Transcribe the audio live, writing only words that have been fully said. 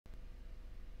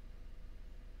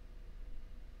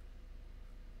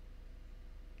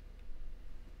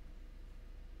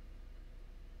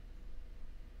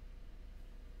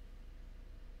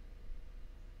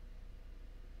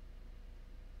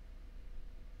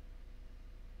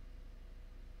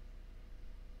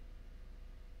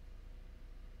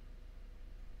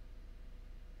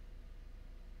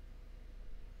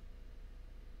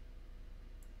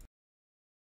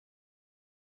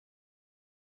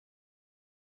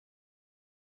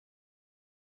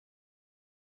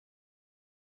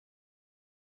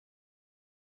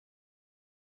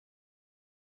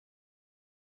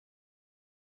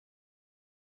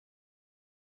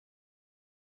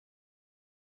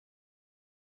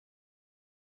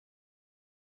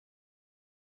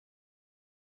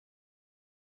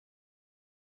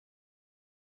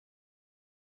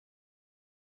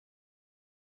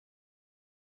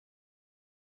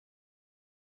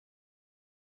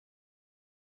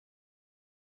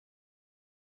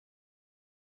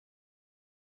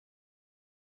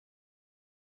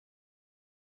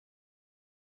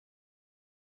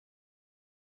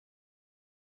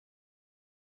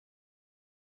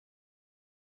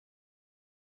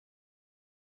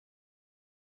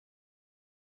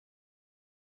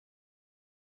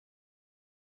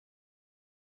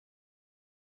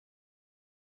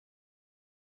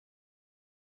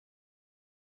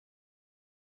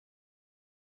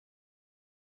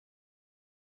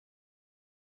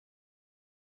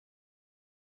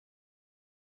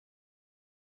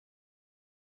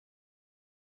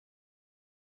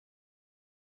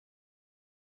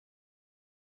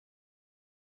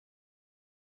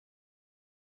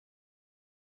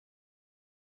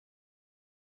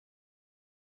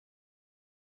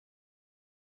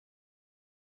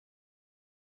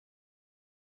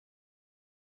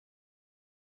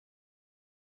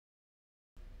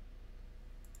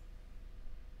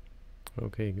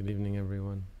Okay, good evening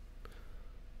everyone.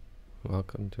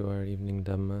 Welcome to our evening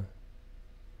Dhamma.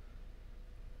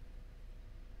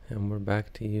 And we're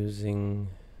back to using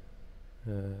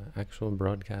actual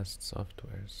broadcast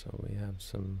software, so we have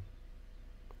some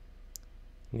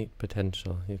neat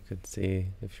potential. You could see,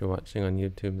 if you're watching on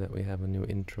YouTube, that we have a new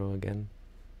intro again.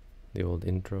 The old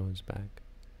intro is back.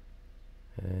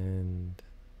 And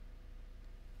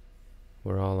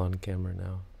we're all on camera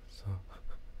now, so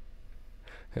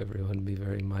everyone be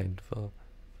very mindful.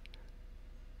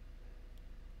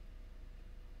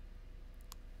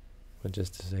 But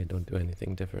just to say, don't do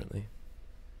anything differently.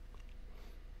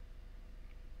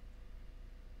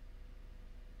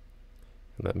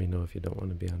 And let me know if you don't want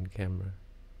to be on camera.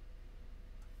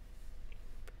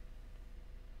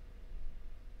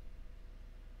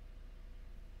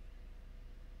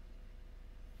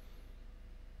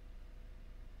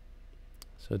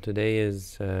 So today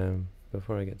is,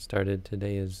 before I get started,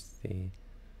 today is the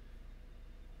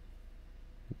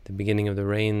beginning of the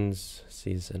rains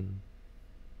season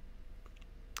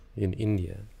in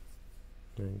India.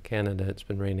 In Canada it's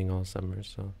been raining all summer,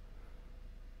 so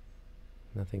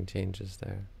nothing changes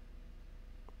there.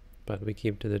 But we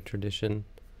keep to the tradition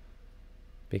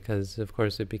because, of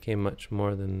course, it became much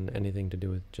more than anything to do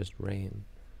with just rain.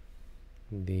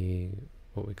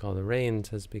 What we call the rains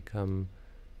has become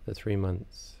the 3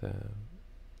 months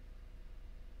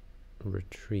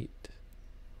retreat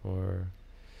or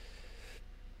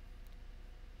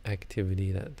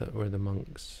activity where the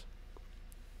monks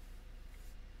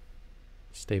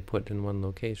stay put in one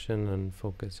location and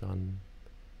focus on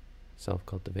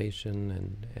self-cultivation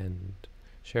and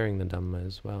sharing the Dhamma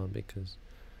as well, because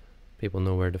people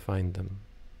know where to find them.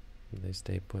 They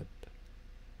stay put.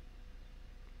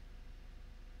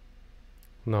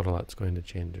 Not a lot's going to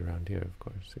change around here, of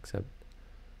course, except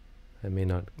I may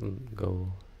not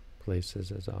go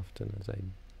places as often as I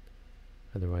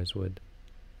otherwise would.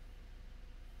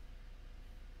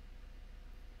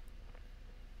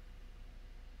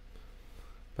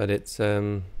 But it's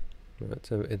an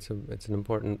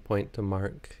important point to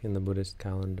mark in the Buddhist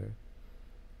calendar.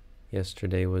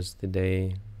 Yesterday was the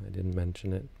day, I didn't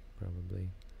mention it probably,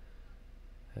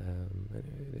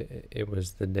 it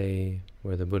was the day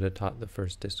where the Buddha taught the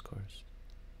first discourse.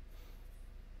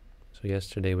 So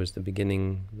yesterday was the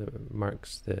beginning,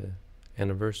 marks the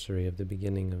anniversary of the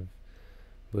beginning of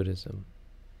Buddhism,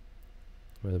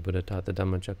 where the Buddha taught the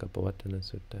Dhammacakkappavattana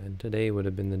Sutta, and today would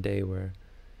have been the day where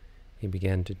he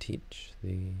began to teach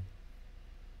the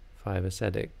 5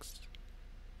 ascetics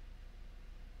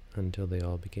until they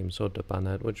all became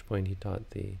Sotapanna, at which point he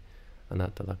taught the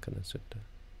Anattalakkana Sutta.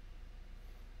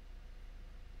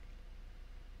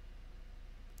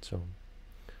 So,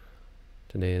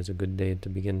 today is a good day to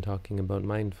begin talking about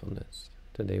mindfulness.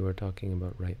 Today we're talking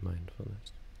about right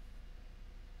mindfulness.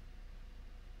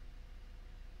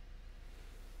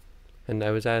 And I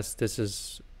was asked, this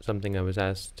is something I was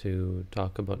asked to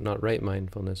talk about, not right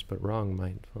mindfulness, but wrong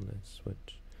mindfulness,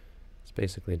 which is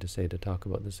basically to say to talk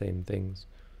about the same things.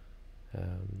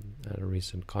 At a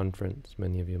recent conference,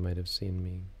 many of you might have seen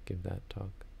me give that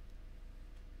talk.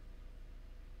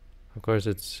 Of course,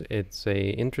 it's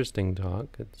a interesting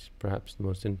talk. It's perhaps the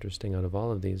most interesting out of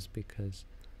all of these, because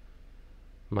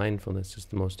mindfulness is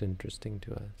the most interesting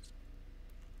to us.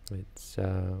 It's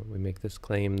we make this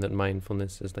claim that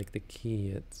mindfulness is like the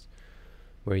key. It's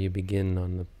where you begin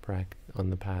on the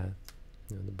path.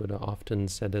 The Buddha often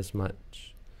said as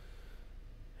much.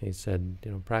 He said,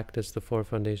 practice the 4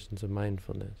 foundations of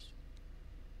mindfulness.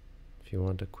 If you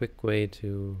want a quick way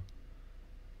to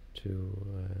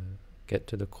get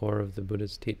to the core of the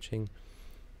Buddha's teaching,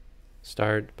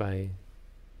 start by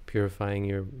purifying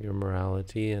your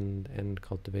morality and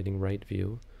cultivating right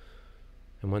view.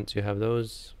 And once you have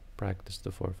those, practice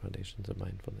the 4 foundations of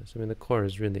mindfulness. I mean, the core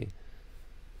is really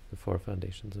the 4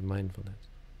 foundations of mindfulness.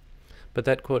 But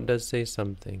that quote does say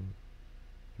something,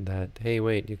 that, hey,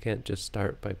 wait, you can't just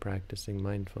start by practicing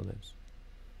mindfulness.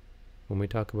 When we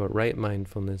talk about right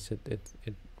mindfulness, it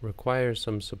requires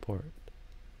some support.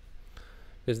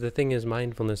 Because the thing is,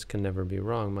 mindfulness can never be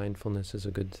wrong. Mindfulness is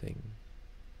a good thing.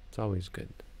 It's always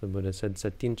good. The Buddha said,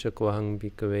 Satincha kohang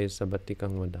bhikkhave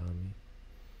sabatikang vadami.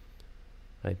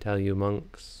 I tell you,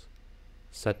 monks,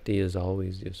 sati is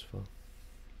always useful.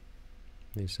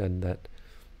 He said that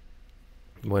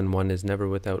when one is never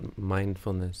without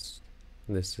mindfulness,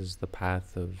 this is the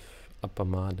path of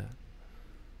appamada.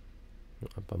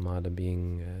 Appamada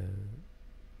being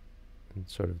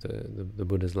sort of the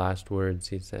Buddha's last words.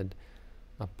 He said,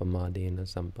 appamadena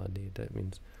sampadi. That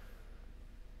means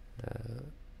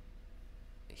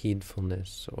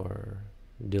heedfulness or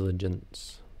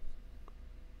diligence.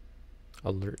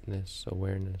 alertness,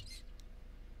 awareness,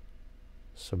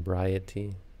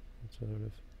 sobriety, sort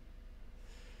of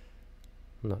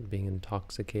not being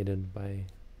intoxicated by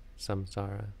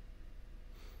samsara,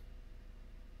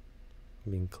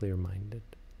 being clear-minded.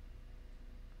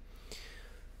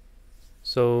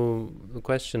 So the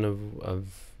question of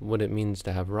what it means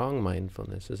to have wrong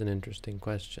mindfulness is an interesting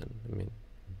question. I mean,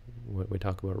 when we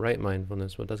talk about right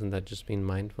mindfulness, well, doesn't that just mean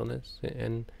mindfulness?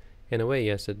 And in a way,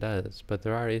 yes, it does. But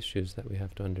there are issues that we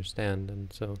have to understand.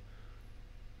 And so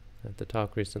at the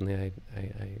talk recently, I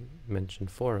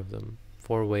mentioned 4 of them,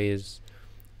 4 ways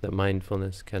that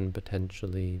mindfulness can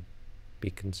potentially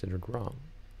be considered wrong.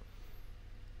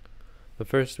 But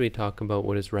first we talk about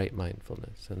what is right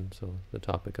mindfulness, and so the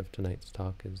topic of tonight's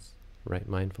talk is right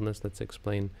mindfulness. Let's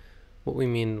explain what we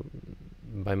mean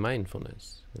by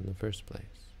mindfulness in the first place.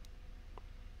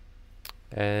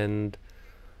 And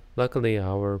luckily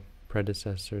our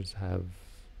predecessors have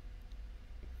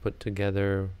put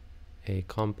together a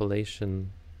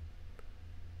compilation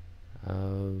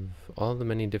of all the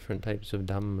many different types of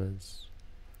Dhammas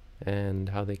and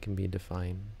how they can be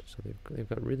defined. So they've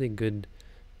got really good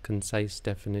concise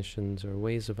definitions or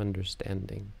ways of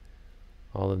understanding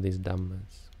all of these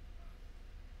Dhammas.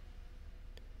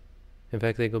 In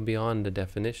fact, they go beyond a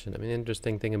definition. I mean, the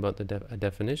interesting thing about a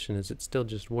definition is it's still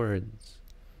just words.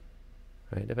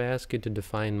 Right? If I ask you to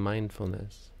define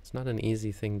mindfulness, it's not an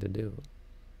easy thing to do.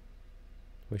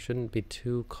 We shouldn't be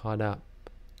too caught up.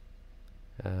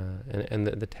 And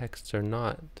the texts are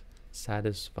not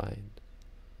satisfied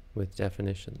with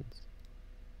definitions.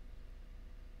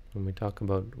 When we talk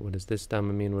about what does this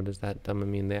Dhamma mean, what does that Dhamma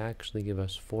mean, they actually give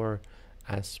us 4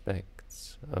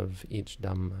 aspects of each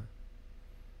Dhamma.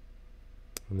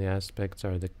 And the aspects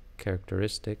are the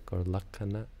characteristic or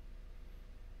lakkhana,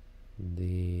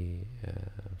 the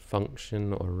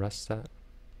function or rasa,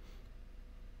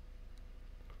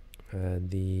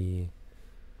 the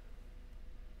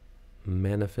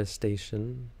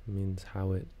manifestation means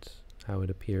how it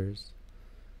appears,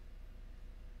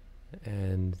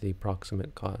 and the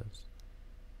proximate cause.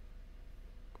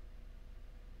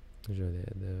 These are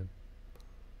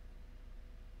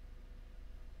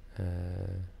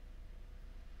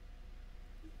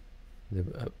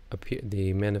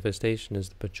the manifestation is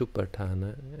the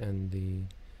pachuparthana, and the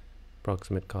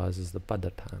proximate cause is the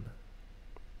padatthana.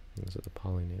 Those are the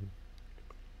Pali names.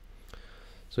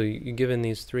 So given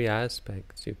these 3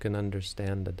 aspects, you can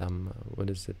understand the Dhamma. What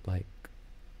is it like?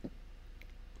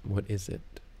 What is it?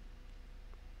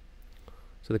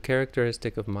 So the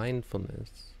characteristic of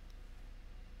mindfulness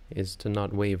is to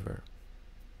not waver.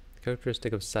 The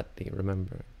characteristic of sati,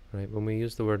 remember, right? When we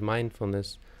use the word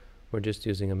mindfulness, we're just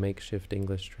using a makeshift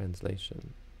English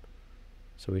translation.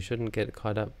 So we shouldn't get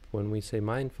caught up. When we say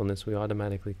mindfulness, we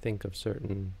automatically think of a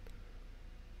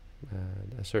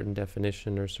certain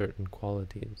definition or certain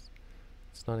qualities.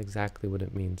 It's not exactly what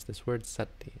it means. This word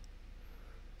sati.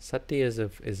 Sati is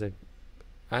a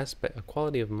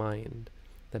quality of mind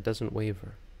that doesn't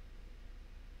waver.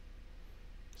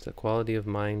 It's a quality of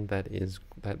mind that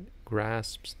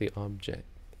grasps the object.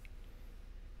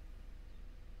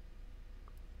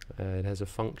 It has a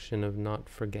function of not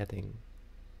forgetting.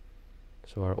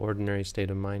 So our ordinary state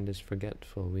of mind is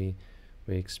forgetful. We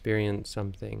experience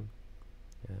something,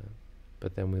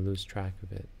 but then we lose track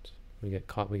of it. We get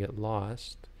caught, we get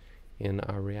lost in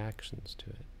our reactions to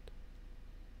it.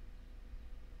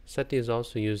 Sati is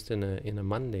also used in a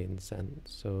mundane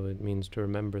sense, so it means to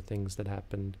remember things that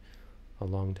happened a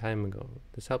long time ago.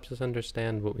 This helps us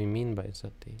understand what we mean by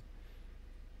sati,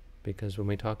 because when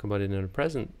we talk about it in a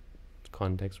present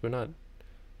context, we don't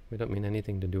mean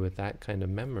anything to do with that kind of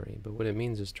memory, but what it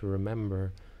means is to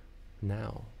remember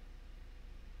now.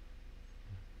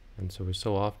 And so we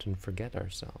so often forget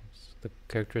ourselves. The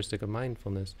characteristic of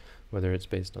mindfulness, whether it's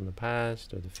based on the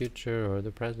past or the future or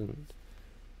the present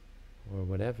or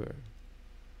whatever,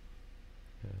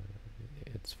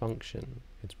 its function,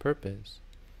 its purpose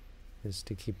is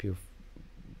to keep you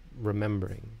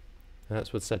remembering. And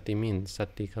that's what sati means.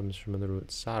 Sati comes from the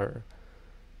root sar,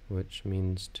 which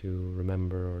means to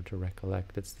remember or to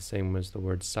recollect. It's the same as the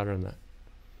word sarana.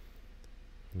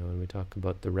 When we talk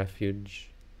about the refuge,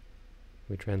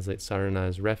 we translate sarana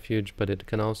as refuge, but it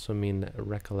can also mean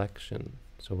recollection.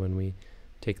 So when we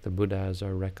take the Buddha as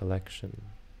our recollection,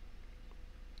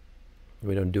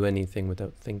 we don't do anything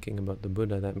without thinking about the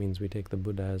Buddha. That means we take the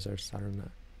Buddha as our sarana.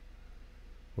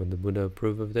 Would the Buddha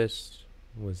approve of this?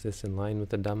 Was this in line with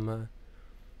the Dhamma?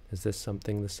 Is this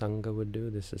something the Sangha would do?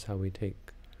 This is how we take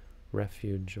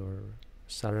refuge or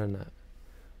sarana.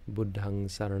 Buddhang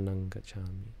saranang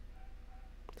gacchami.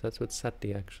 So that's what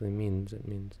sati actually means. It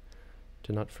means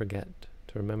to not forget,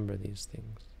 to remember these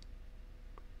things.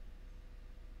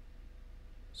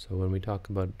 So when we talk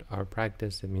about our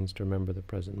practice, it means to remember the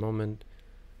present moment.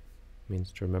 It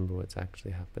means to remember what's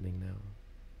actually happening now.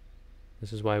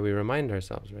 This is why we remind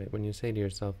ourselves, right? When you say to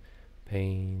yourself,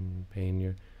 pain, pain,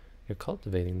 you're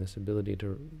cultivating this ability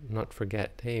to not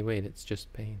forget, hey, wait, it's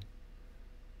just pain.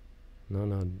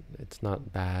 No, it's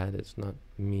not bad, it's not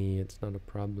me, it's not a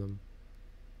problem.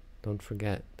 Don't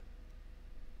forget.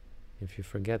 If you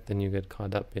forget, then you get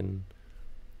caught up in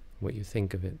what you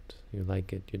think of it. You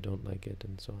like it, you don't like it,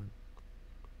 and so on.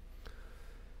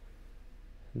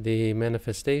 The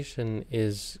manifestation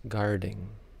is guarding.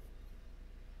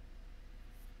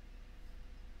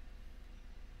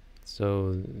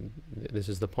 So this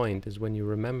is the point, is when you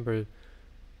remember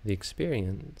the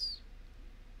experience,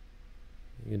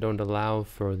 you don't allow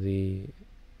for the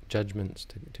judgments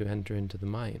to enter into the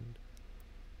mind.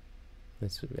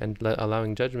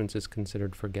 Allowing judgments is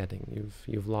considered forgetting.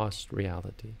 You've lost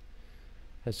reality.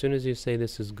 As soon as you say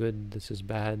this is good, this is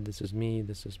bad, this is me,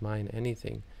 this is mine,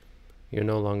 anything, you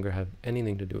no longer have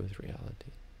anything to do with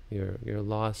reality. You're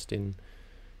lost in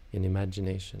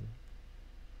imagination.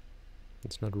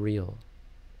 It's not real.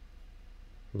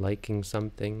 Liking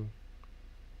something,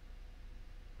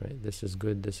 right? This is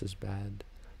good, this is bad.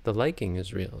 The liking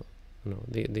is real.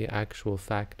 The actual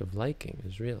fact of liking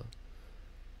is real.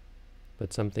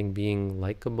 But something being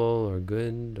likable or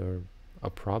good or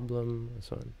a problem, and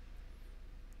so on,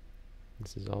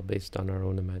 this is all based on our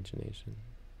own imagination.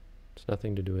 It's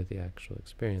nothing to do with the actual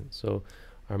experience. So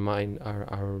our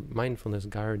mindfulness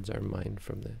guards our mind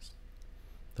from this.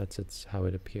 That's how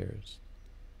it appears.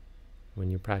 When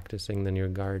you're practicing, then you're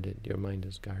guarded. Your mind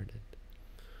is guarded.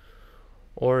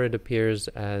 Or it appears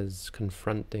as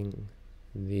confronting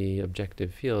the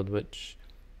objective field, which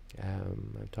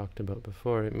I've talked about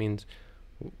before. It means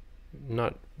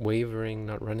not wavering,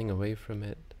 not running away from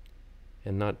it,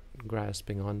 and not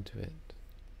grasping onto it.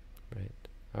 Right?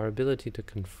 Our ability to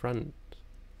confront,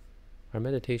 our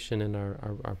meditation and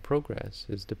our progress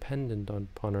is dependent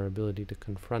upon our ability to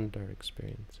confront our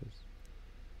experiences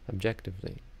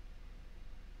objectively,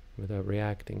 without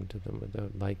reacting to them,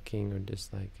 without liking or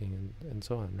disliking, and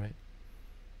so on, right?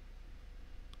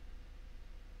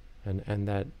 And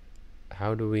that,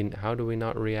 how do we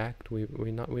not react? We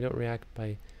don't react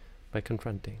by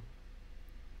confronting,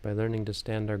 by learning to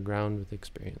stand our ground with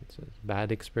experiences.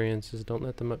 Bad experiences, don't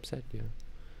let them upset you.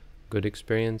 Good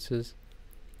experiences,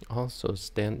 also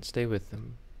stay with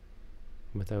them,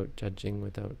 without judging,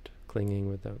 without clinging,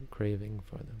 without craving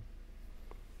for them.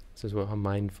 This is how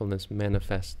mindfulness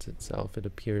manifests itself. It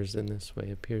appears in this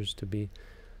way, appears to be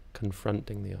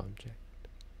confronting the object.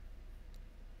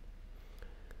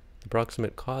 The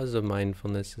proximate cause of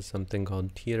mindfulness is something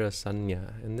called tira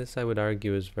sanya, and this, I would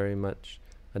argue, is very much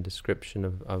a description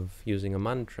of using a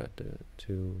mantra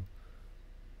to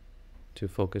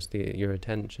focus your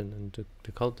attention and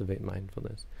to cultivate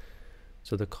mindfulness.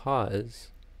 So the cause,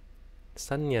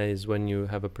 sanya, is when you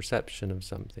have a perception of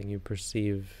something. You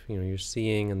perceive, you're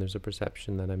seeing, and there's a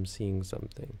perception that I'm seeing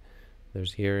something.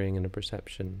 There's hearing and a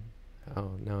perception.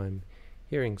 Oh, now I'm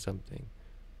hearing something.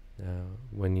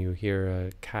 When you hear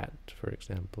a cat, for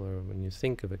example, or when you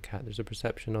think of a cat, there's a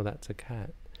perception, oh, that's a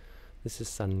cat. This is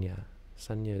sanya.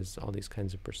 Sanya is all these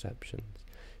kinds of perceptions.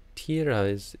 Tira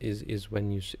is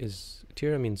when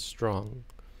tira means strong.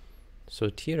 So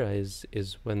tira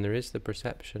is when there is the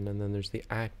perception, and then there's the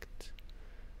act,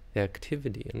 the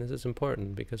activity. And this is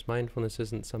important, because mindfulness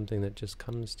isn't something that just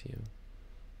comes to you.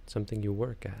 It's something you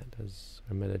work at, as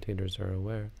our meditators are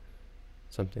aware.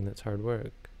 Something that's hard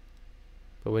work.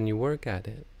 But when you work at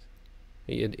it,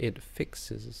 it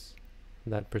fixes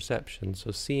that perception.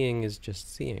 So seeing is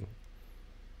just seeing.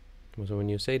 So when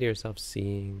you say to yourself,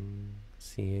 seeing,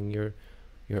 you're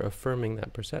affirming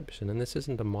that perception. And this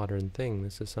isn't a modern thing.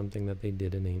 This is something that they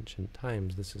did in ancient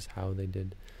times. This is how they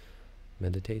did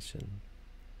meditation,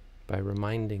 by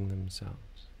reminding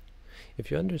themselves.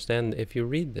 If you understand, if you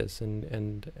read this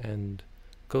and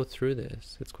go through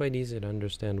this, it's quite easy to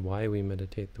understand why we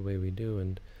meditate the way we do,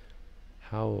 and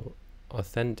how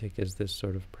authentic is this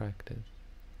sort of practice.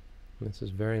 And this is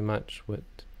very much what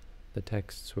the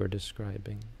texts were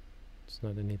describing. It's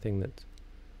not anything that's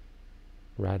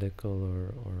radical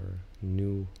or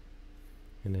new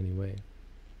in any way.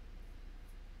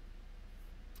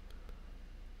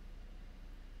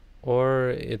 Or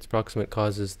its proximate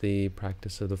cause is the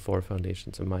practice of the 4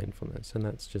 foundations of mindfulness. And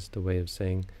that's just a way of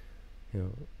saying,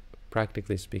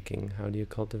 practically speaking, how do you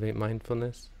cultivate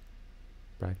mindfulness?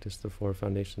 Practice the 4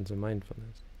 foundations of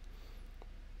mindfulness.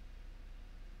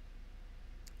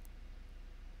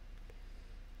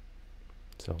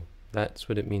 So That's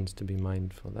what it means to be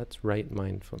mindful. That's right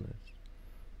mindfulness,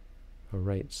 or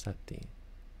right sati.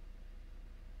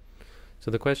 So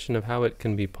the question of how it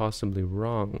can be possibly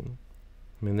wrong,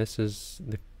 I mean, this is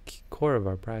the core of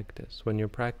our practice. When you're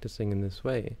practicing in this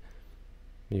way,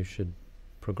 you should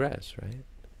progress, right?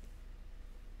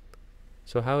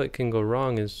 So how it can go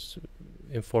wrong is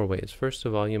in 4 ways. First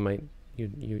of all,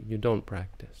 you don't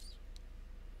practice.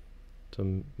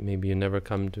 So maybe you never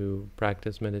come to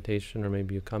practice meditation, or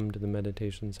maybe you come to the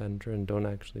meditation center and don't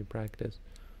actually practice.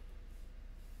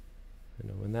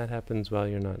 When that happens, well,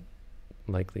 you're not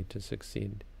likely to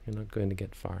succeed. You're not going to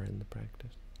get far in the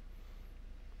practice.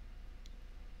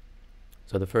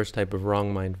 So the first type of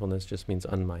wrong mindfulness just means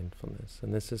unmindfulness,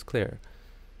 and this is clear.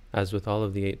 As with all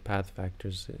of the 8 path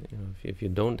factors, if you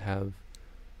don't have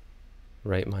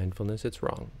right mindfulness, it's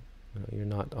wrong. You're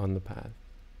not on the path.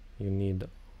 You need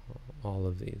all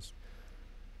of these.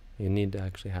 You need to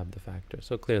actually have the factors.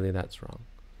 So clearly that's wrong.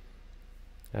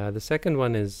 The second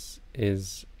one is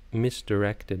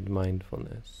misdirected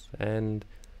mindfulness. And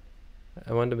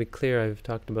I want to be clear, I've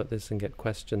talked about this and get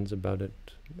questions about it.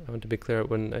 I want to be clear,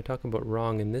 when I talk about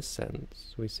wrong in this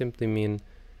sense, we simply mean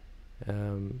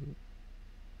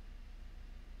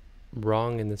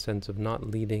wrong in the sense of not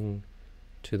leading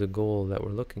to the goal that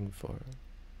we're looking for.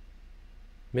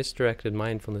 Misdirected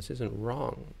mindfulness isn't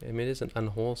wrong. I mean, it isn't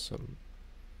unwholesome.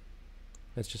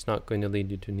 It's just not going to lead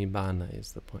you to nibbana,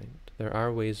 is the point. There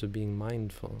are ways of being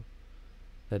mindful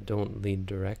that don't lead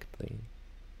directly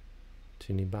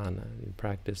to nibbana. You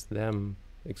practice them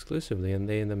exclusively, and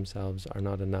they themselves are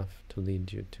not enough to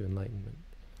lead you to enlightenment.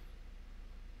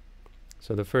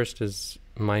 So the first is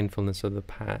mindfulness of the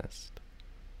past.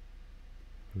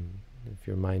 If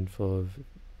you're mindful of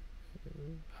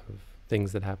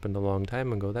things that happened a long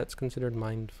time ago, that's considered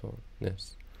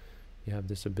mindfulness. You have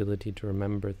this ability to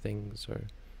remember things or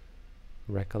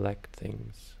recollect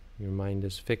things. Your mind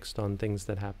is fixed on things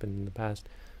that happened in the past.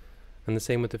 And the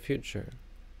same with the future.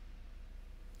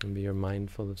 Maybe you're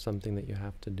mindful of something that you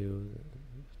have to do,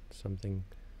 something,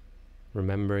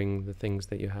 remembering the things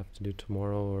that you have to do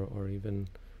tomorrow, or even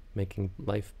making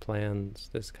life plans,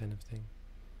 this kind of thing.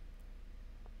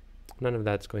 None of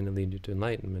that's going to lead you to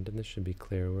enlightenment, and this should be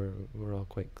clear. We're all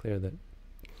quite clear that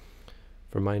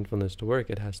for mindfulness to work,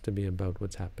 it has to be about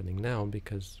what's happening now,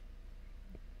 because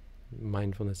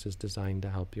mindfulness is designed to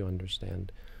help you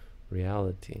understand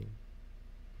reality.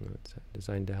 It's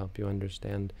designed to help you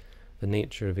understand the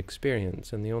nature of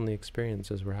experience, and the only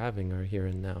experiences we're having are here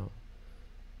and now.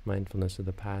 Mindfulness of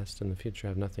the past and the future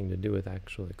have nothing to do with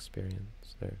actual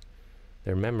experience.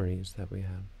 They're memories that we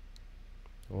have,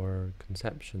 or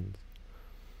conceptions.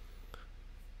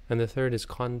 And the third is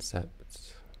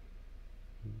concepts.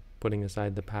 Putting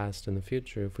aside the past and the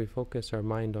future, if we focus our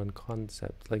mind on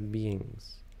concepts like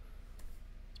beings,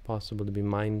 it's possible to be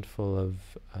mindful of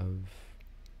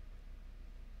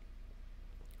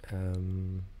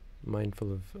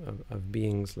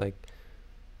beings, like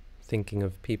thinking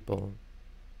of people,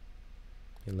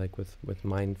 like with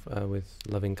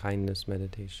loving kindness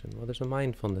meditation. Well, there's a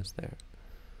mindfulness there.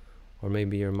 Or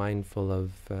maybe you're mindful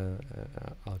of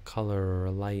a color or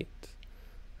a light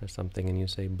or something, and you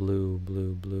say blue,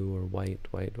 blue, blue, or white,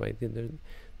 white, white.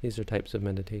 These are types of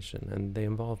meditation, and they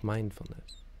involve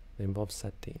mindfulness. They involve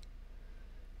sati,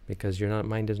 because your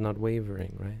mind is not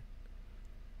wavering, right?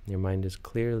 Your mind is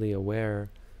clearly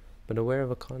aware, but aware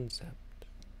of a concept,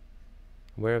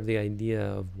 aware of the idea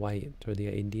of white, or the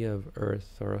idea of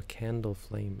earth, or a candle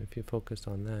flame. If you focus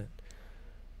on that,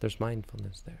 there's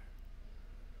mindfulness there.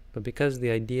 But because the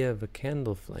idea of a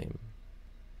candle flame,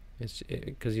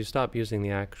 because you stop using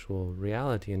the actual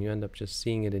reality and you end up just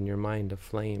seeing it in your mind, a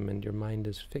flame, and your mind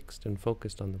is fixed and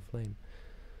focused on the flame.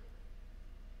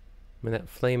 I mean, that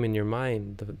flame in your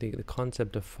mind, the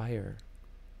concept of fire,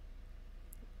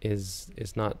 is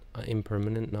not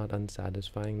impermanent, not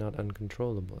unsatisfying, not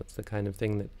uncontrollable. It's the kind of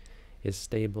thing that is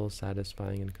stable,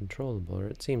 satisfying, and controllable, or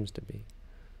it seems to be.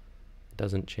 It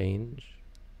doesn't change.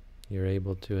 You're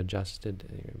able to adjust it,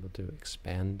 and you're able to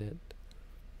expand it.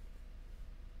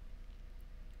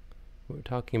 What we're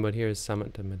talking about here is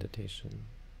samatha meditation.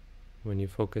 When you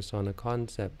focus on a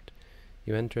concept,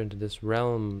 you enter into this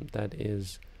realm that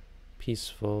is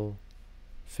peaceful,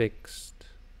 fixed,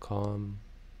 calm,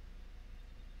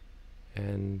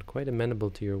 and quite amenable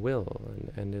to your will,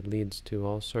 and it leads to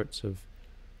all sorts of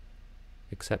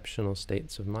exceptional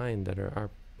states of mind that are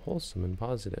wholesome and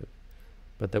positive,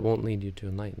 but that won't lead you to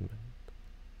enlightenment.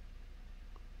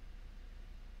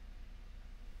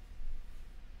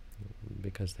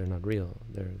 Because they're not real.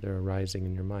 They're arising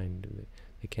in your mind.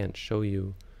 They can't show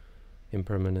you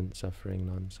impermanent suffering,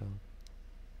 non-self.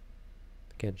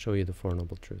 They can't show you the Four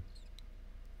Noble Truths.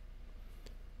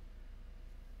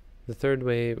 The third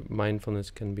way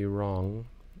mindfulness can be wrong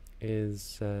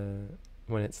is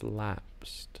when it's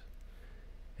lapsed.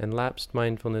 And lapsed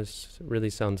mindfulness really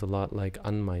sounds a lot like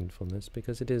unmindfulness,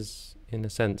 because it is, in a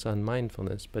sense,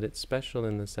 unmindfulness, but it's special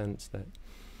in the sense that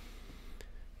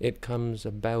it comes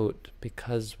about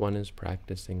because one is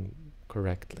practicing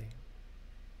correctly.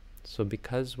 So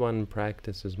because one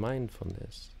practices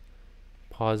mindfulness,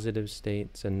 positive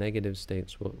states and negative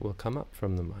states will come up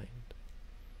from the mind.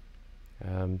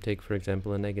 Take, for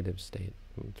example, a negative state.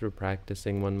 Through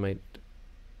practicing, one might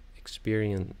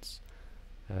experience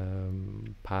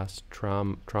past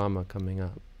trauma coming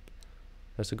up.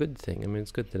 That's a good thing. I mean,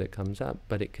 it's good that it comes up,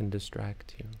 but it can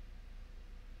distract you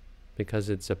because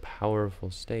it's a powerful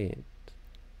state.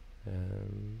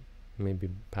 Maybe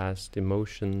past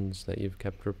emotions that you've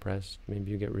kept repressed.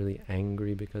 Maybe you get really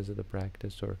angry because of the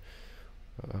practice, or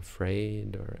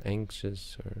afraid, or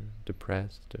anxious, or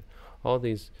depressed. Or all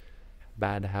these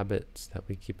bad habits that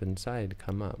we keep inside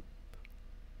come up,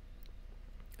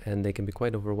 and they can be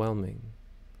quite overwhelming.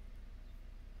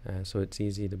 So it's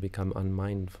easy to become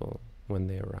unmindful when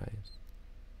they arise.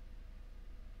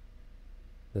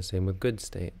 The same with good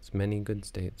states. Many good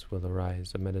states will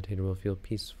arise. A meditator will feel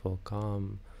peaceful,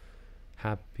 calm,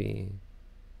 happy.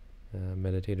 Some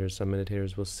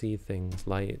meditators will see things,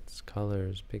 lights,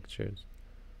 colors, pictures.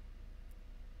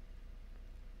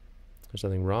 There's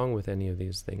nothing wrong with any of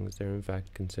these things. They're in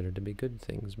fact considered to be good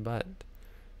things, but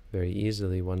very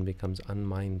easily one becomes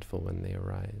unmindful when they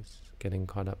arise, getting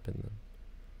caught up in them.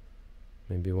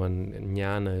 Maybe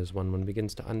jnana is one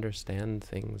begins to understand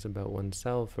things about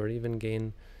oneself, or even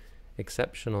gain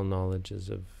exceptional knowledges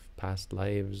of past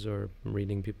lives, or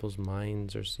reading people's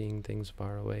minds, or seeing things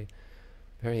far away.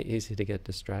 Very easy to get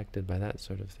distracted by that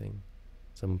sort of thing.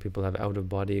 Some people have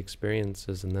out-of-body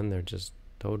experiences, and then they're just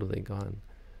totally gone.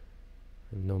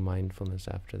 And no mindfulness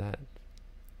after that,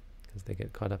 because they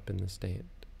get caught up in the state.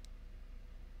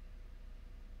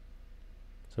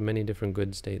 So many different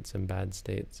good states and bad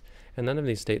states. And none of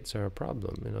these states are a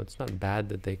problem. It's not bad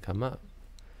that they come up.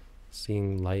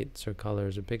 Seeing lights or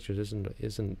colors or pictures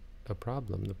isn't a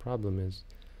problem. The problem is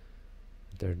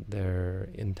they're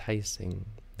enticing.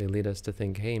 They lead us to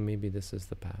think, hey, maybe this is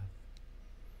the path.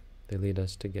 They lead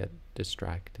us to get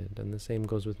distracted. And the same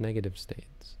goes with negative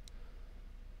states.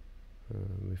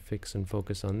 We fix and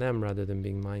focus on them rather than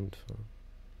being mindful.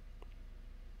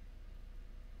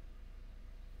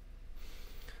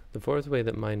 The fourth way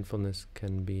that mindfulness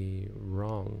can be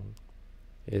wrong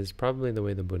is probably the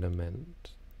way the Buddha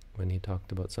meant when he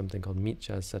talked about something called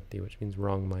miccha sati, which means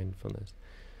wrong mindfulness.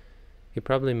 He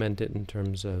probably meant it in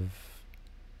terms of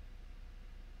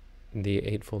the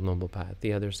Eightfold Noble Path,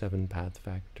 the other 7 path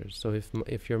factors. So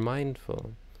if you're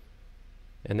mindful,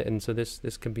 and so this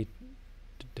can be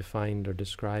defined or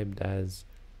described as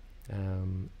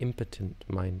impotent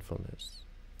mindfulness.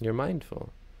 You're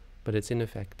mindful, but it's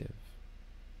ineffective.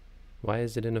 Why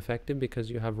is it ineffective? Because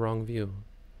you have wrong view.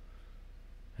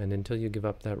 And until you give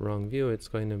up that wrong view, it's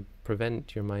going to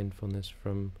prevent your mindfulness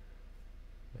from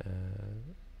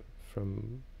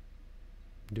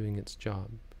doing its job,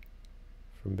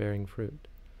 from bearing fruit.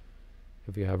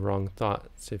 If you have wrong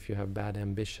thoughts, if you have bad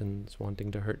ambitions,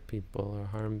 wanting to hurt people or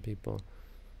harm people,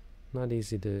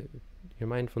 your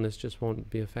mindfulness just won't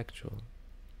be effectual.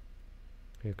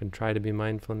 You can try to be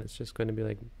mindful, and it's just going to be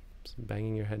like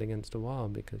banging your head against a wall,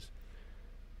 because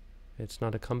it's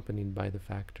not accompanied by the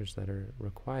factors that are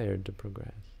required to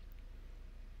progress.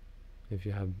 If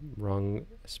you have wrong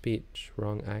speech,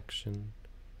 wrong action,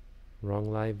 wrong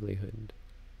livelihood,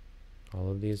 all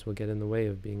of these will get in the way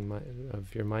of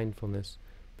of your mindfulness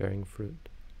bearing fruit.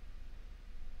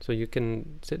 So you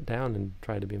can sit down and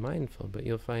try to be mindful, but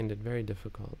you'll find it very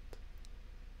difficult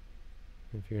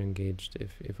if you're engaged,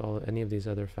 if any of these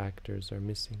other factors are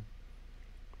missing.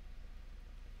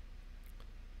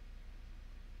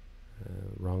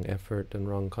 Wrong effort and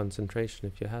wrong concentration.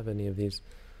 If you have any of these,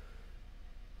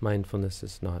 mindfulness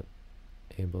is not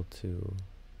able to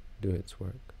do its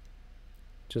work.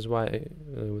 Which is why,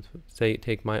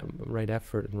 take my right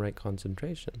effort and right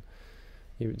concentration.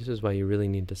 This is why you really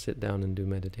need to sit down and do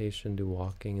meditation, do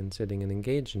walking and sitting, and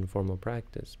engage in formal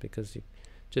practice. Because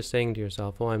just saying to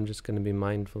yourself, oh, I'm just going to be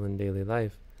mindful in daily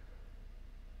life,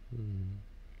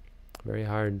 very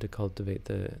hard to cultivate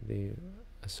the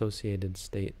associated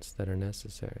states that are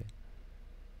necessary.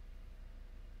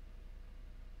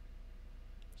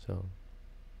 So,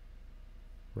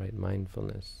 right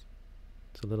mindfulness.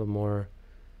 It's a little more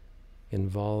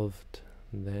involved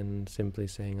than simply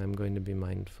saying, I'm going to be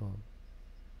mindful.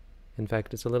 In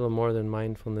fact, it's a little more than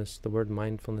mindfulness, the word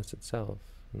mindfulness itself.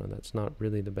 That's not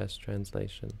really the best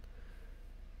translation.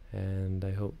 And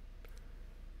I hope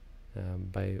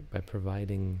by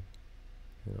providing,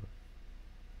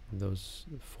 those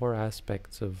 4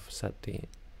 aspects of sati,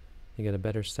 you get a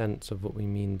better sense of what we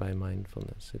mean by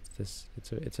mindfulness.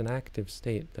 It's an active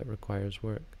state that requires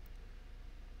work.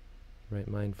 Right?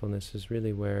 Mindfulness is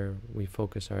really where we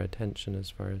focus our attention as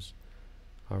far as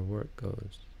our work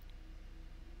goes.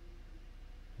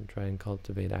 And try and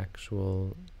cultivate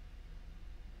actual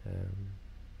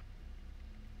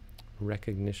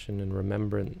recognition and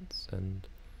remembrance, and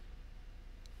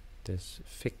this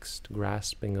fixed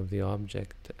grasping of the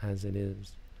object as it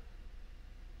is,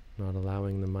 not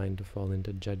allowing the mind to fall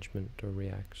into judgment or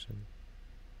reaction.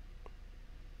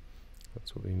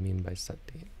 That's what we mean by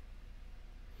sati.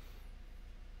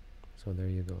 So there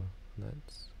you go.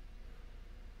 That's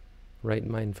right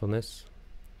mindfulness.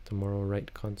 Tomorrow,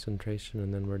 right concentration,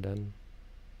 and then we're done.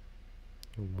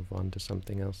 We'll move on to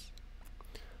something else.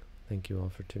 Thank you all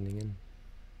for tuning in.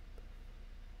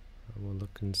 We'll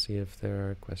look and see if there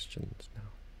are questions now.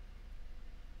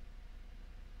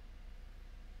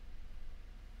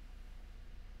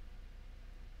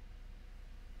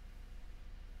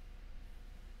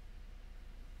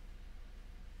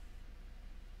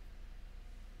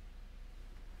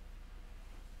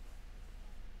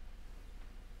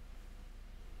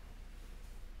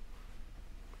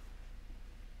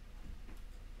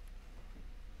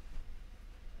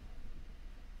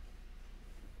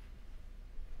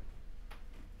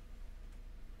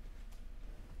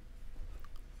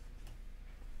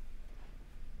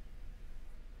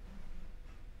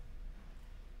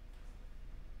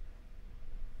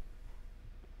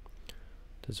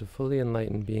 Does a fully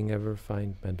enlightened being ever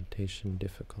find meditation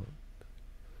difficult?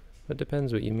 It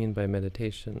depends what you mean by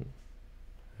meditation.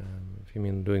 If you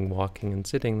mean doing walking and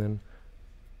sitting, then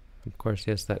of course,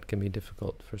 yes, that can be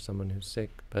difficult for someone who's sick,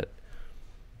 but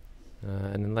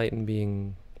an enlightened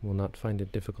being will not find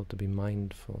it difficult to be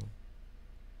mindful.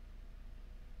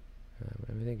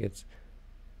 I think it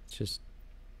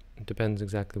depends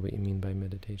exactly what you mean by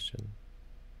meditation.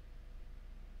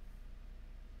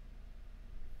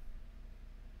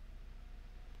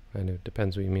 And it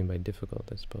depends what you mean by difficult,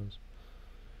 I suppose.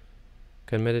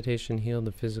 Can meditation heal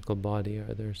the physical body?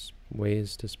 Are there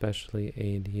ways to specially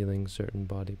aid healing certain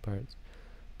body parts?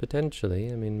 Potentially.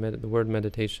 I mean, the word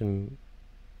meditation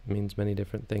means many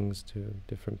different things to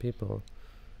different people.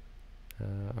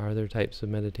 Are there types of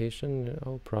meditation?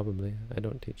 Oh, probably. I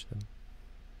don't teach them.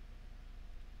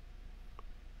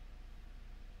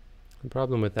 The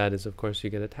problem with that is, of course, you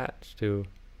get attached to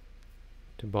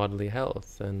bodily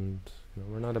health, and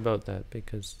we're not about that,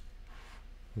 because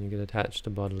when you get attached to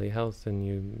bodily health, then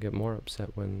you get more upset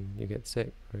when you get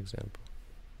sick, for example.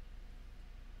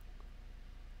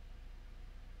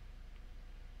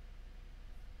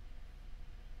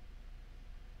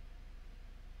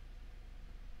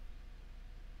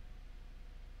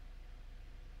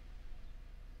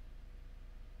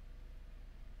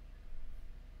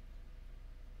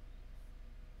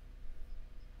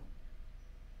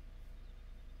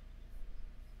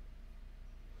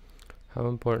 How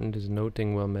important is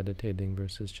noting while meditating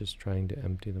versus just trying to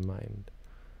empty the mind?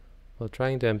 Well,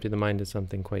 trying to empty the mind is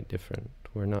something quite different.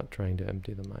 We're not trying to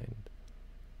empty the mind.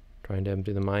 Trying to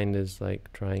empty the mind is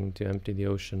like trying to empty the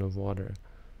ocean of water.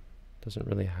 It doesn't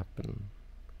really happen.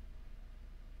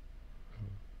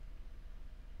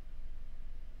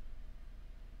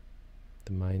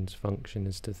 The mind's function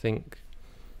is to think.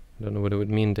 I don't know what it would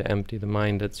mean to empty the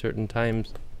mind. At certain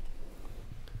times,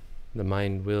 the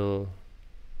mind will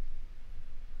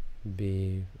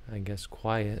be, I guess,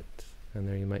 quiet, and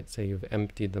there you might say you've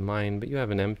emptied the mind, but you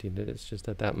haven't emptied it. It's just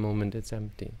at that moment it's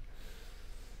empty.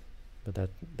 But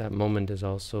that moment is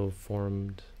also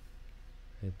formed.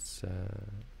 It's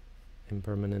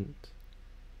impermanent.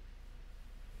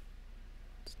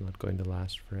 It's not going to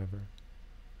last forever.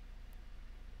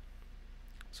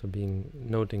 So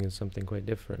noting is something quite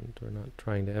different. We're not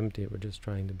trying to empty it, we're just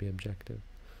trying to be objective.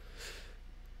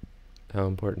 How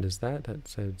important is that?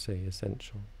 That's, I would say,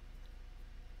 essential.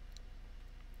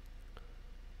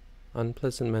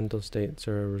 Unpleasant mental states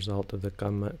are a result of the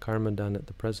karma done at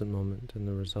the present moment, and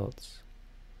the results.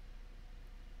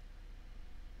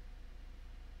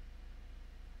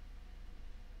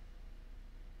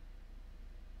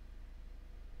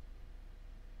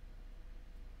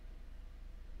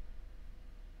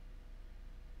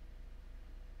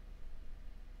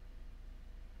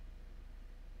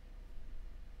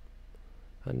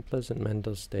 Unpleasant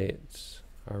mental states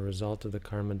are a result of the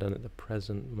karma done at the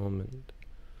present moment.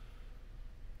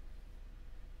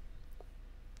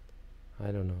 I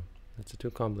don't know. That's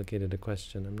too complicated a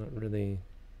question. I'm not really...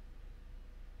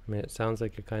 I mean, it sounds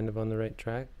like you're kind of on the right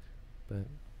track, but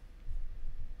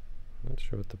Not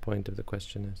sure what the point of the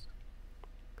question is.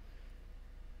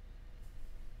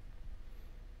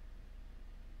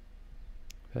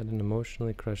 I've had an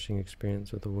emotionally crushing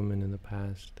experience with a woman in the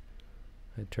past.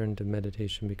 I turned to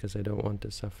meditation because I don't want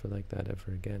to suffer like that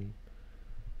ever again.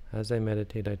 As I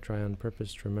meditate, I try on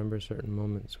purpose to remember certain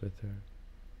moments with her.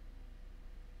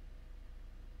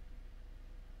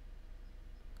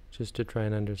 Just to try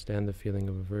and understand the feeling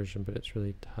of aversion, but it's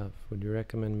really tough. Would you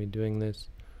recommend me doing this?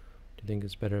 Do you think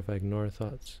it's better if I ignore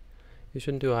thoughts? You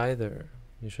shouldn't do either.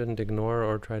 You shouldn't ignore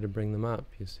or try to bring them up,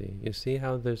 you see. You see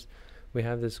how we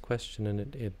have this question,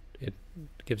 and it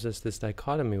gives us this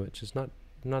dichotomy, which is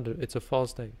it's a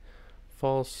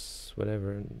false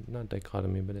whatever, not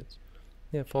dichotomy, but it's,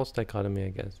 false dichotomy, I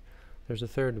guess. There's a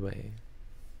third way.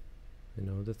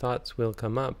 The thoughts will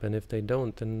come up, and if they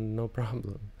don't, then no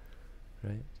problem,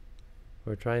 right?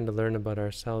 We're trying to learn about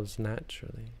ourselves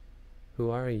naturally.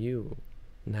 Who are you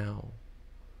now?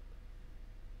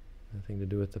 Nothing to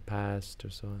do with the past or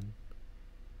so on.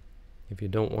 If you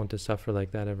don't want to suffer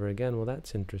like that ever again, well,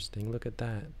 that's interesting. Look at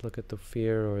that. Look at the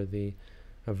fear or the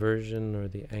aversion or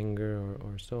the anger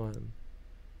or so on.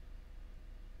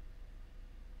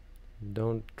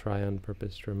 Don't try on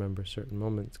purpose to remember certain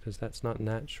moments, because that's not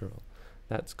natural.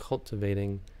 That's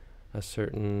cultivating a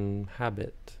certain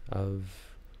habit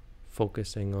of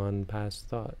focusing on past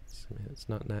thoughts. I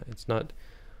mean, it's not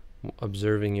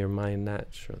observing your mind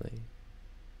naturally.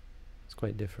 It's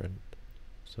quite different.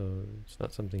 So it's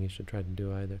not something you should try to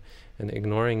do either. And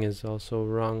ignoring is also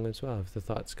wrong as well. If the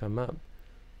thoughts come up,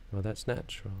 well, that's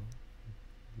natural.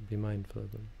 Be mindful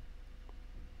of them.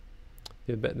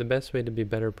 The best way to be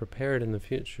better prepared in the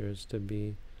future is to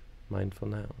be mindful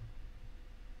now.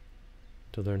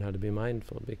 To learn how to be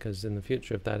mindful, because in the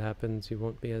future, if that happens, you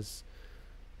won't be as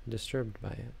disturbed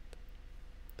by it.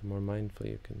 The more mindful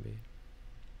you can be.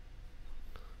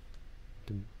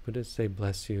 Do Buddhists say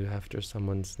bless you after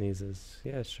someone sneezes?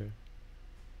 Yeah, sure.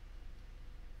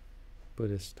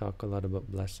 Buddhists talk a lot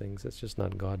about blessings. It's just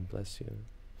not God bless you.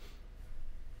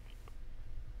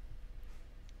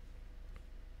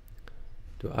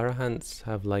 Do arahants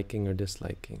have liking or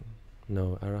disliking?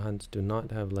 No, arahants do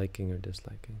not have liking or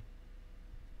disliking.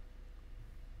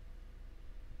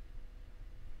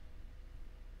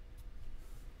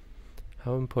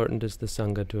 How important is the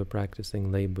Sangha to a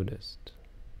practicing lay Buddhist?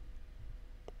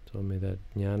 Told me that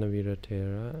Jnanavira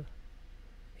Thera,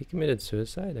 he committed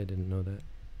suicide? I didn't know that.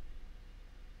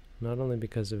 Not only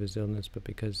because of his illness, but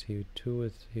because he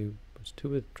was too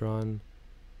withdrawn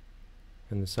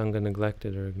and the Sangha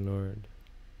neglected or ignored.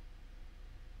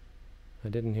 I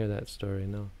didn't hear that story,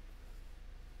 no.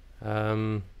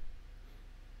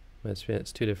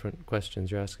 It's two different questions.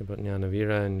 You're asking about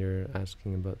Jnanavira and you're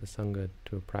asking about the Sangha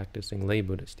to a practicing lay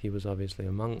Buddhist. He was obviously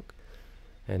a monk,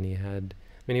 and he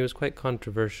was quite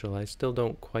controversial. I still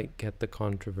don't quite get the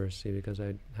controversy because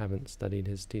I haven't studied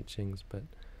his teachings, but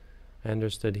I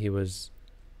understood he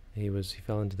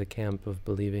fell into the camp of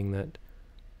believing that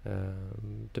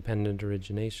dependent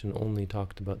origination only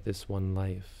talked about this one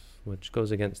life, which goes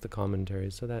against the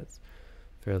commentaries, so that's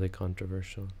fairly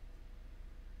controversial.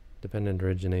 Dependent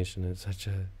origination is such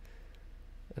a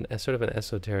sort of an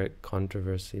esoteric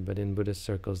controversy, but in Buddhist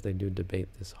circles they do debate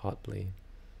this hotly.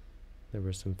 There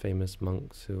were some famous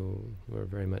monks who were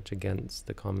very much against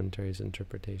the commentary's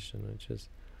interpretation, which is...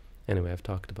 Anyway, I've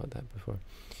talked about that before.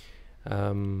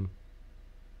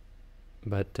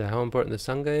 But how important the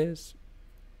Sangha is?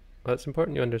 Well, it's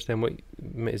important you understand what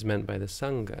is meant by the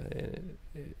Sangha.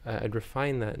 I'd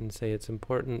refine that and say it's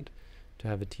important to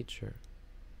have a teacher.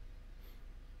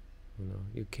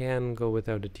 You can go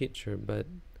without a teacher, but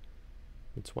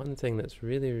it's one thing that's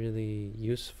really, really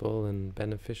useful and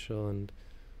beneficial. And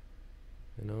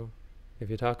if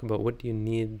you talk about what do you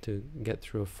need to get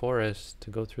through a forest,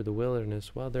 to go through the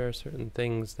wilderness, well, there are certain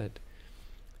things that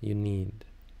you need.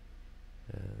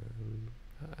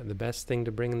 The best thing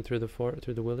to bring in through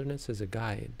the wilderness is a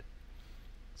guide,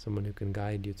 someone who can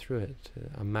guide you through it.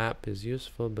 A map is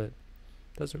useful, but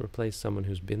doesn't replace someone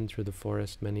who's been through the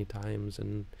forest many times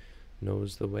and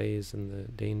knows the ways and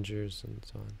the dangers and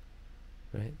so on,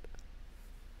 right?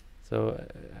 So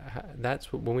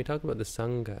that's when we talk about the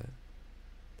Sangha,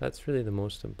 that's really the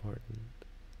most important.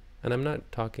 And I'm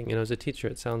not talking, as a teacher,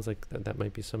 it sounds like that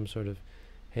might be some sort of,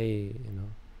 hey,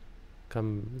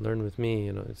 come learn with me,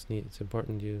 it's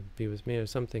important you be with me or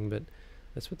something, but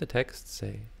that's what the texts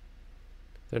say.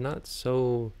 They're not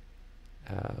so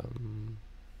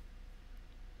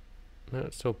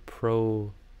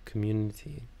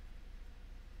pro-community.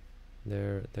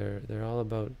 They're all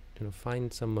about,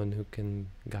 find someone who can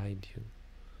guide you,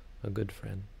 a good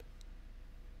friend.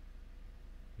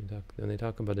 When they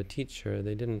talk about a teacher,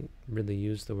 they didn't really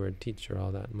use the word teacher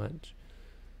all that much.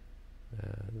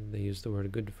 They used the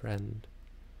word good friend,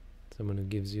 someone who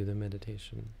gives you the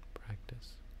meditation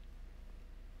practice.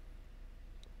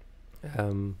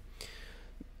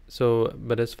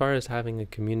 But as far as having a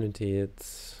community,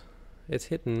 it's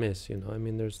hit and miss, I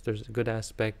mean, there's good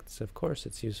aspects. Of course,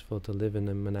 it's useful to live in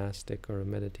a monastic or a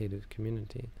meditative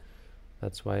community.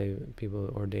 That's why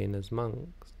people ordain as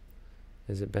monks.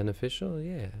 Is it beneficial?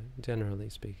 Yeah, generally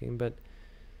speaking, but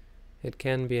it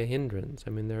can be a hindrance. I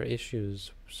mean, there are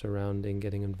issues surrounding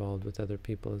getting involved with other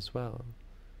people as well.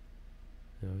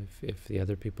 If the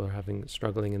other people are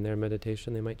struggling in their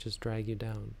meditation, they might just drag you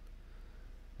down.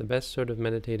 The best sort of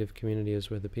meditative community is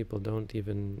where the people don't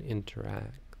even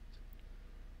interact.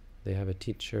 They have a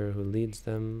teacher who leads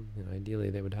them. Ideally,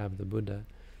 they would have the Buddha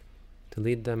to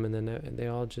lead them, and then they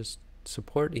all just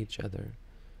support each other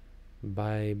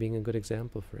by being a good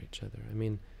example for each other. I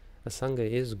mean, a sangha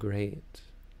is great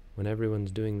when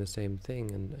everyone's doing the same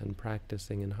thing and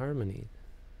practicing in harmony.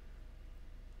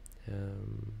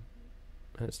 And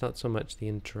it's not so much the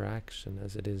interaction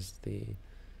as it is the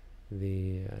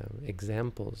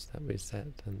examples that we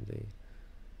set and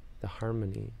the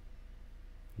harmony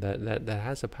that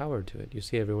has a power to it. You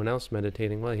see everyone else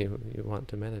meditating, well, you want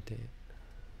to meditate.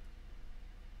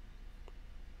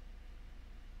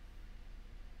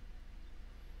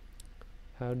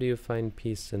 How do you find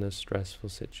peace in a stressful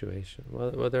situation?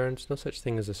 Well, there is no such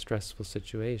thing as a stressful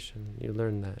situation. You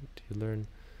learn that. You learn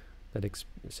that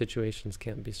situations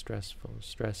can't be stressful.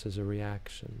 Stress is a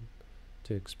reaction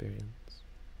to experience.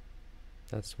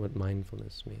 That's what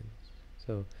mindfulness means.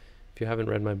 So, if you haven't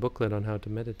read my booklet on how to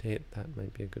meditate, that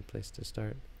might be a good place to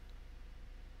start.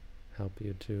 Help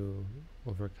you to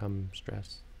overcome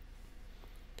stress.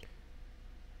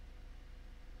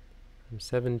 I'm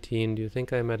 17. Do you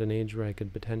think I'm at an age where I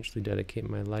could potentially dedicate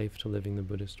my life to living the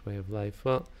Buddhist way of life?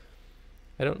 Well,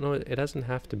 I don't know. It doesn't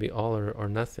have to be all or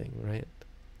nothing, right?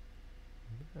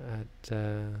 I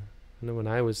know when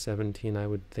I was 17, I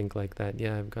would think like that.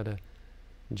 Yeah, I've got to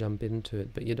jump into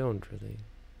it, but you don't really.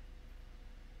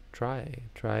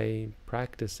 Try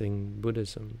practicing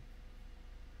Buddhism.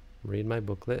 Read my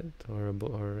booklet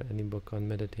or any book on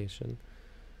meditation,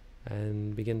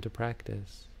 and begin to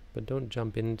practice. But don't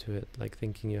jump into it like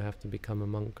thinking you have to become a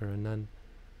monk or a nun.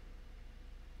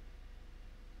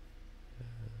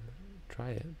 Try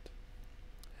it.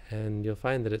 And you'll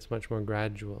find that it's much more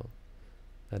gradual.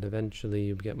 That eventually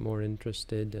you get more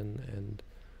interested and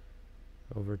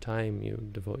over time you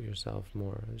devote yourself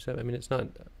more. So, I mean,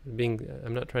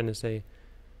 I'm not trying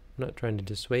to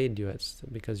dissuade you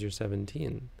because you're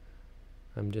 17.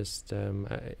 I'm just,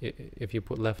 if you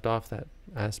left off that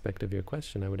aspect of your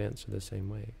question, I would answer the same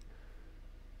way.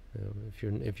 If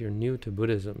you're new to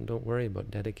Buddhism, don't worry about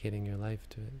dedicating your life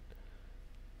to it.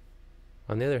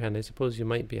 On the other hand, I suppose you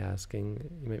might be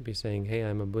saying, hey,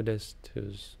 I'm a Buddhist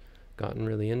who's gotten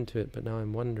really into it, but now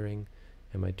I'm wondering,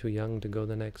 am I too young to go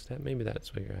the next step? Maybe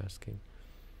that's what you're asking.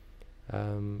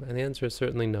 And the answer is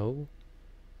certainly no.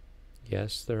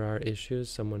 Yes, there are issues.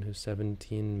 Someone who's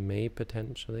 17 may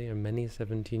potentially, or many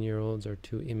 17-year-olds are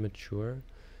too immature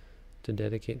to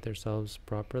dedicate themselves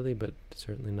properly, but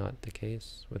certainly not the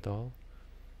case with all.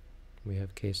 We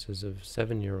have cases of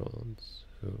 7-year-olds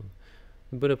who...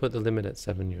 The Buddha put the limit at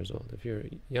 7 years old. If you're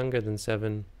younger than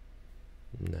 7,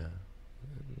 no,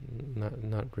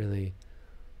 not really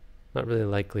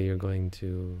likely you're going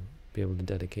to be able to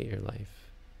dedicate your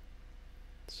life.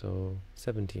 So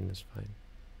 17 is fine.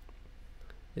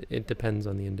 It depends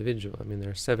on the individual. I mean, there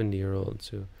are 70-year-olds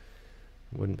who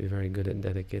wouldn't be very good at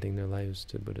dedicating their lives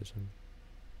to Buddhism.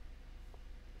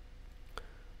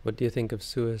 What do you think of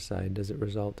suicide? Does it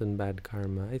result in bad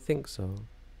karma? I think so.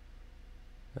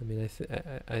 I mean,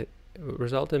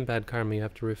 result in bad karma, you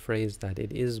have to rephrase that.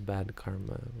 It is bad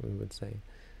karma, we would say.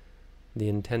 The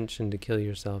intention to kill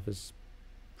yourself is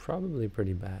probably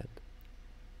pretty bad.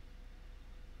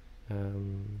 I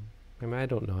mean, I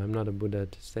don't know. I'm not a Buddha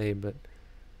to say, but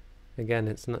again,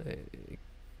 it's not.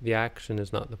 The action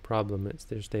is not the problem. It's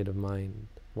their state of mind.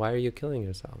 Why are you killing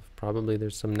yourself? Probably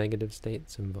there's some negative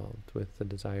states involved with the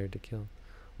desire to kill.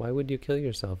 Why would you kill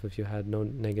yourself if you had no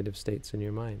negative states in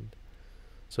your mind?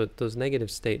 So those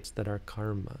negative states that are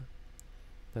karma,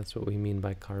 that's what we mean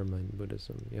by karma in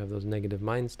Buddhism. You have those negative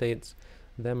mind states,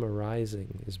 them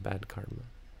arising is bad karma.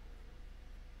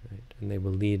 Right? And they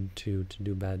will lead to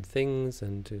do bad things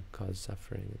and to cause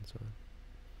suffering and so on.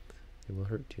 They will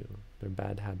hurt you. They're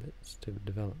bad habits to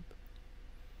develop.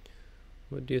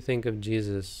 What do you think of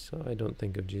Jesus? Oh, I don't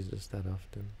think of Jesus that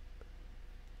often.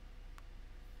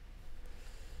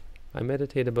 I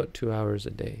meditate about 2 hours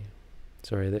a day.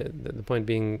 Sorry, the point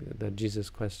being that Jesus'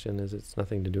 question is it's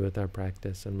nothing to do with our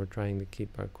practice, and we're trying to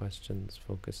keep our questions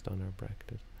focused on our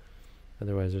practice.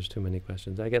 Otherwise, there's too many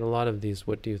questions. I get a lot of these,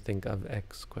 what do you think of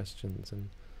X questions, and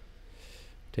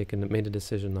made a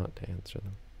decision not to answer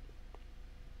them.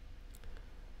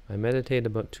 I meditate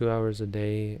about 2 hours a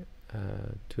day,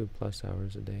 2+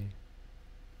 hours a day.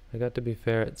 I got to be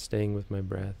fair at staying with my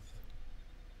breath.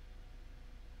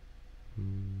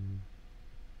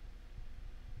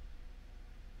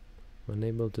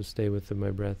 Unable to stay with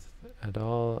my breath at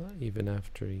all, even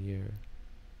after a year.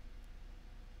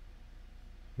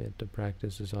 Metta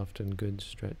practice is often good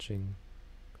stretching.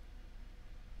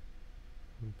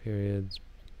 Periods,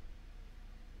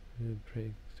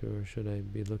 breakthrough, or should I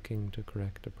be looking to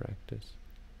correct a practice?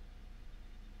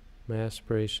 My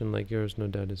aspiration, like yours, no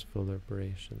doubt, is full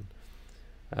liberation.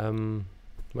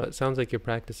 Well, it sounds like you're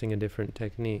practicing a different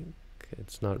technique.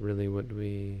 It's not really what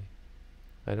we...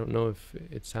 I don't know if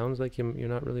it sounds like you're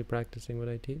not really practicing what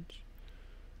I teach.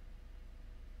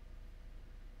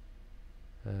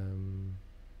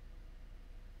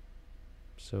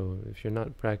 So if you're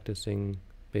not practicing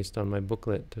based on my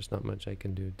booklet, there's not much I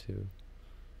can do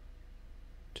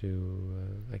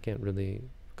I can't really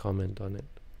comment on it.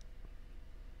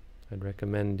 I'd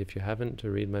recommend, if you haven't,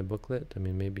 to read my booklet. I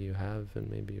mean, maybe you have and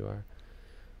maybe you are.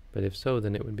 But if so,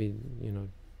 then it would be,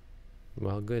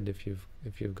 well, good if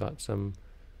you've got some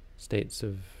states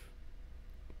of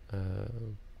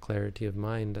clarity of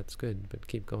mind, that's good, but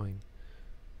keep going.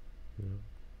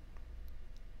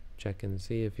 Check and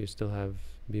see if you still have,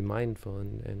 be mindful,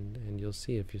 and you'll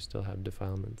see if you still have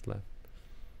defilements left.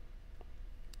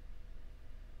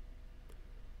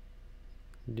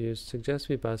 Do you suggest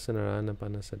Vipassana or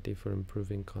Anapanasati for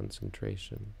improving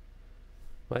concentration?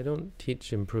 Well, I don't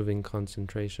teach improving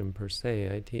concentration per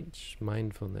se, I teach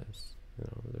mindfulness.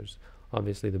 There's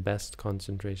obviously the best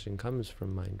concentration comes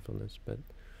from mindfulness, but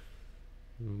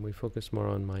we focus more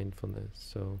on mindfulness,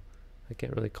 so I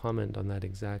can't really comment on that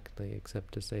exactly,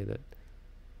 except to say that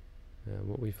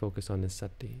what we focus on is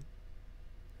sati.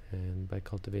 And by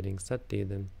cultivating sati,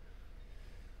 then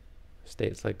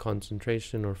states like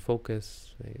concentration or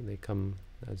focus, they come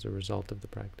as a result of the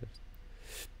practice.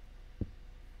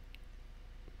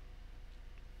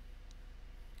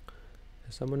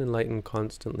 Is someone enlightened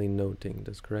constantly noting?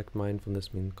 Does correct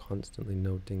mindfulness mean constantly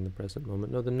noting the present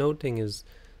moment? No, the noting is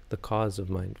the cause of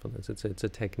mindfulness. It's a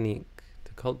technique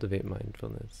to cultivate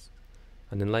mindfulness.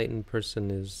 An enlightened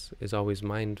person is always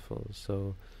mindful,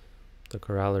 so the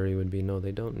corollary would be, no,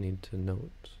 they don't need to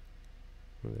note.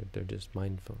 They're just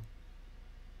mindful.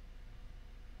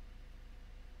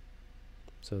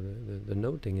 So the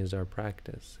noting is our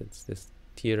practice. It's this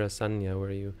tira sanya,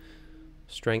 where you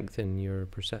strengthen your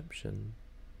perception,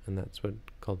 and that's what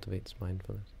cultivates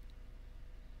mindfulness.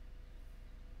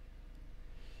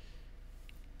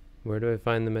 Where do I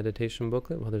find the meditation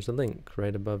booklet? Well, there's a link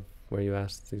right above where you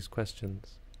ask these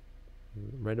questions.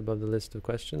 Right above the list of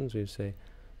questions, we say,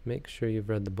 make sure you've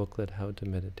read the booklet, How to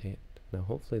Meditate. Now,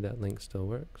 hopefully that link still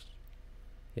works.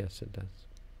 Yes, it does.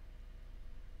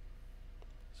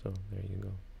 So, there you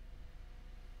go.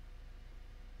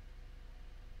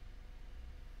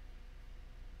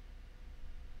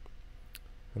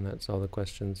 And that's all the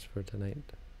questions for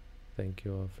tonight. Thank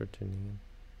you all for tuning in.